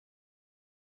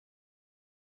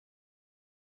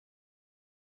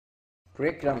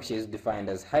Preeclampsia is defined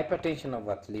as hypertension of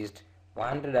at least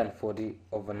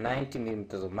 140/90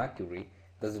 millimeters of mercury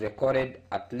that's recorded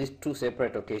at least 2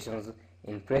 separate occasions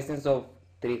in presence of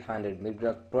 300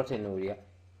 milligrams proteinuria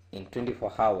in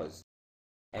 24 hours.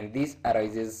 And this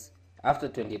arises after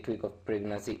 28 weeks of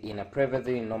pregnancy in a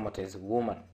previously normotensive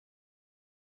woman.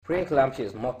 Preeclampsia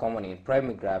is more common in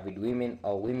primary gravid women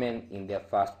or women in their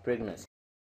first pregnancy.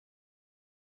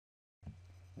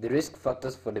 The risk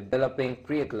factors for developing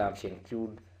preeclampsia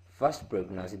include first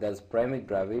pregnancy, that is primary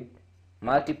gravid,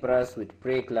 multiparous with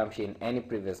preeclampsia in any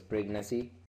previous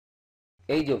pregnancy,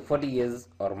 age of 40 years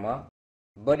or more,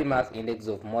 body mass index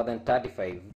of more than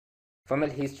 35,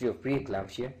 family history of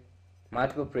preeclampsia,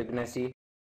 multiple pregnancy,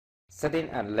 certain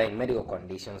underlying medical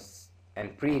conditions,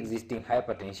 and pre-existing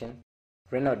hypertension,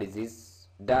 renal disease,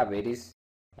 diabetes,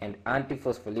 and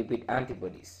antiphospholipid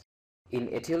antibodies.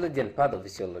 In etiology and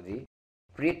pathophysiology,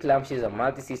 preeclampsia is a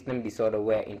multisystem disorder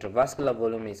where intravascular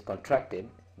volume is contracted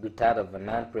to that of a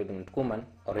non-pregnant woman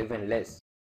or even less.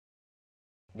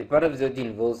 The pathophysiology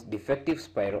involves defective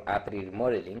spiral artery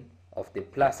remodeling of the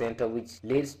placenta, which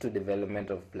leads to development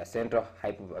of placental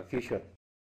hypoperfusion.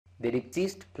 The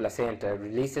diseased placenta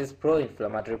releases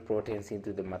pro-inflammatory proteins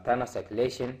into the maternal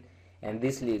circulation, and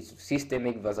this leads to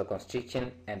systemic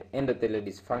vasoconstriction and endothelial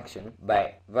dysfunction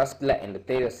by vascular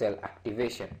endothelial cell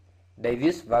activation.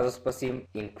 Diffuse vasospasm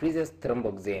increases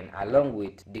thromboxane along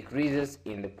with decreases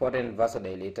in the potent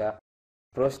vasodilator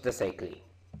prostacyclin.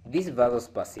 This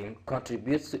vasospasm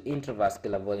contributes to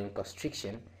intravascular volume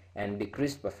constriction and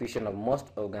decreased perfusion of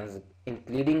most organs,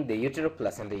 including the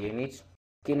uteroplacenta unit,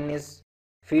 kidneys,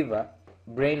 fever,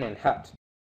 brain, and heart.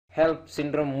 HELP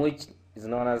syndrome, which is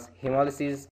known as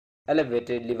hemolysis,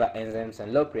 elevated liver enzymes,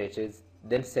 and low platelets,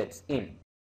 then sets in.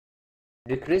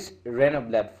 Decreased renal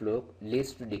blood flow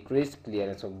leads to decreased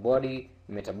clearance of body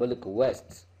metabolic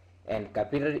wastes, and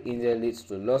capillary injury leads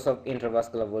to loss of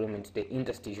intravascular volume into the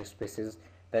interstitial spaces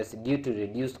that's due to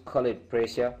reduced colloid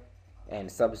pressure,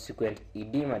 and subsequent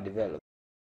edema develops.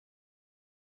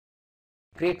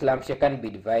 Preeclampsia can be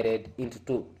divided into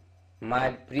two: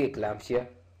 mild preeclampsia,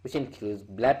 which includes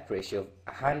blood pressure of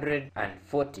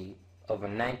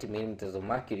 140/90 millimeters of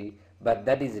mercury, but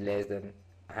that is less than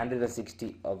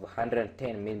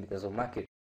 160/110 millimeters of mercury.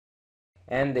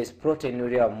 And there is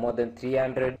proteinuria of more than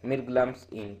 300 milligrams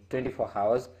in 24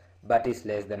 hours, but is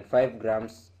less than 5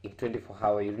 grams in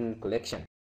 24-hour urine collection.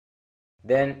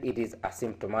 Then it is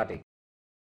asymptomatic.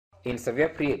 In severe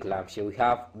preeclampsia, we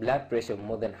have blood pressure of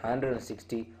more than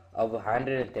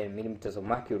 160/110 millimeters of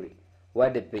mercury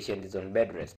while the patient is on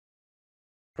bed rest.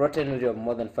 Proteinuria of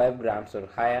more than 5 grams or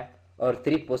higher, or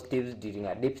 3 positives during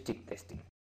a dipstick testing.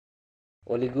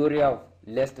 Oliguria of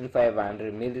less than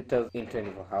 500 milliliters in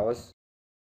 24 hours.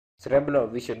 Cerebral or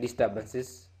visual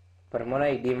disturbances,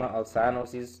 pulmonary edema or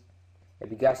cyanosis,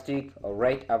 epigastric or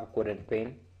right upper quadrant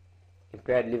pain,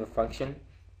 impaired liver function,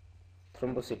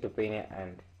 thrombocytopenia,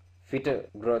 and fetal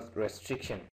growth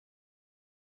restriction.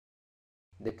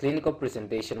 The clinical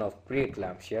presentation of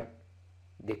preeclampsia.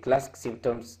 The classic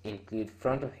symptoms include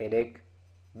frontal headache,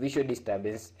 visual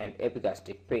disturbance, and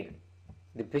epigastric pain.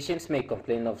 The patients may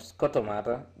complain of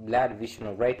scotomata, blood vision,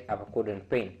 or right upper quadrant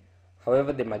pain.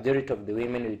 However, the majority of the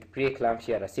women with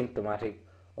preeclampsia are asymptomatic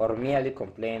or merely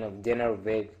complain of general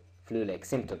vague flu-like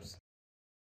symptoms.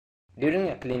 During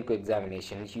a clinical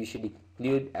examination, you should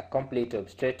include a complete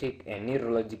obstetric and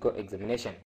neurological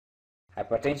examination.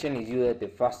 Hypertension is usually the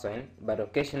first sign, but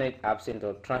occasionally absent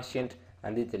or transient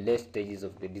until the late stages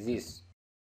of the disease.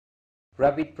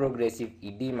 Rapid progressive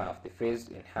edema of the face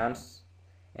and hands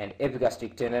and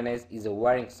epigastric tenderness is a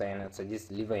worrying sign and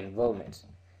suggests liver involvement.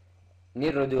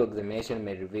 Neurological examination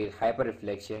may reveal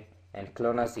hyperreflexia and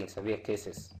clonus in severe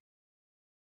cases.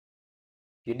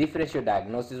 Your differential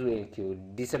diagnosis will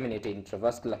include disseminated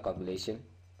intravascular coagulation,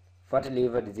 fatty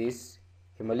liver disease,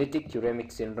 hemolytic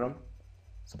uremic syndrome,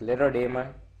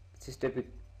 scleroderma, systemic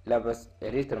lupus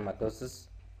erythematosus,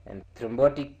 and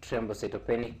thrombotic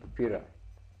thrombocytopenic purpura.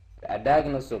 A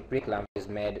diagnosis of preeclampsia is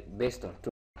made based on two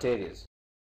criteria,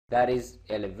 that is,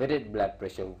 elevated blood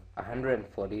pressure of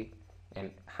 140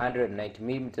 and 190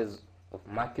 millimeters of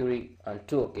mercury on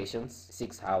 2 occasions,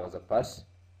 6 hours apart,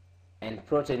 and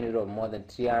proteinuria of more than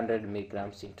 300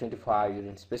 milligrams in 24-hour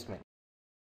urine specimen.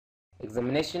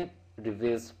 Examination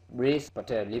reveals raised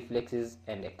patella reflexes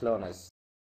and a clonus.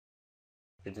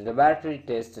 The laboratory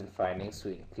tests and findings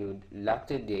will include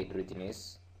lactate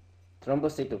dehydrogenase,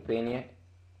 thrombocytopenia,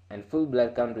 and full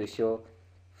blood count ratio,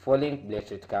 falling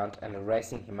platelet count, and a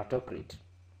rising hematocrit.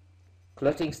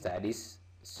 Clotting studies,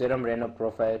 serum renal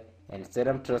profile, and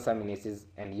serum transaminases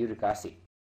and uric acid.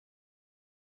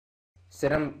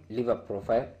 Serum liver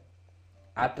profile,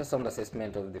 ultrasound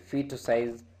assessment of the fetal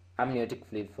size, amniotic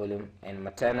fluid volume, and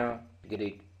maternal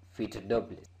pediatric fetal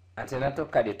Doppler. Antenatal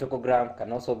cardiotocogram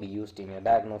can also be used in your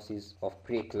diagnosis of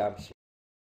preeclampsia.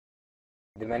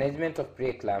 The management of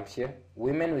preeclampsia: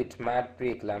 women with mild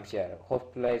preeclampsia are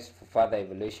hospitalized for further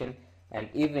evaluation and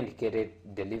if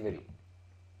indicated, delivery.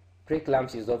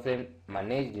 Preeclampsia is often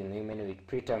managed in women with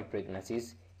preterm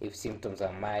pregnancies if symptoms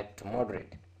are mild to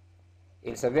moderate.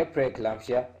 In severe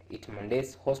preeclampsia, it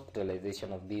mandates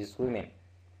hospitalization of these women.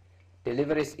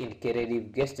 Delivery is indicated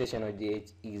if gestational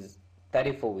age is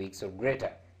 34 weeks or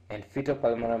greater and fetal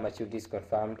pulmonary maturity is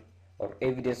confirmed or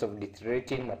evidence of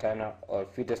deteriorating maternal or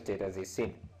fetal status is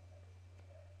seen.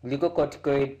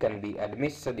 Glucocorticoid can be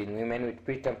administered in women with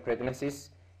preterm pregnancies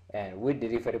and with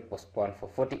delivery postponed for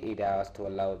 48 hours to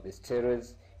allow the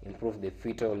steroids improve the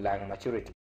fetal lung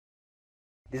maturity.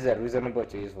 These are reasonable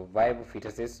choices for viable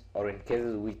fetuses or in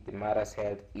cases which the mother's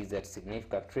health is at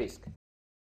significant risk.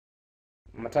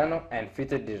 Maternal and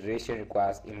fetal deterioration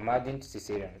requires emergent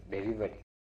cesarean delivery.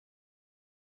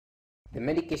 The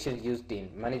medications used in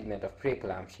management of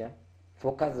preeclampsia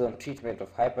focus on treatment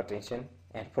of hypertension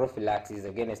and prophylaxis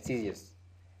against seizures.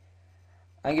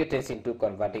 Angiotensin II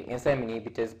converting enzyme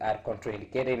inhibitors are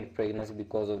contraindicated in pregnancy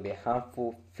because of their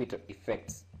harmful fetal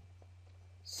effects.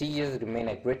 Seizures remain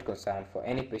a great concern for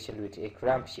any patient with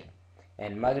eclampsia,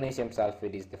 and magnesium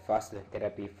sulfate is the first-line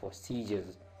therapy for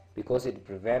seizures because it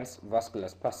prevents vascular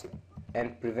spasm.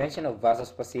 And prevention of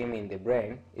vasospasm in the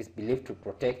brain is believed to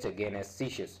protect against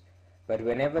seizures, but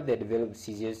whenever they develop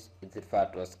seizures, it's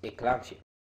referred to as eclampsia.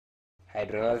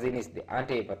 Hydralazine is the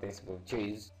antihypertensive of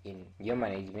choice in your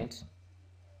management.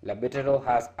 Labetalol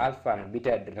has alpha and beta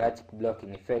adrenergic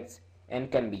blocking effects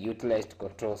and can be utilized to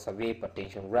control severe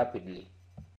hypertension rapidly.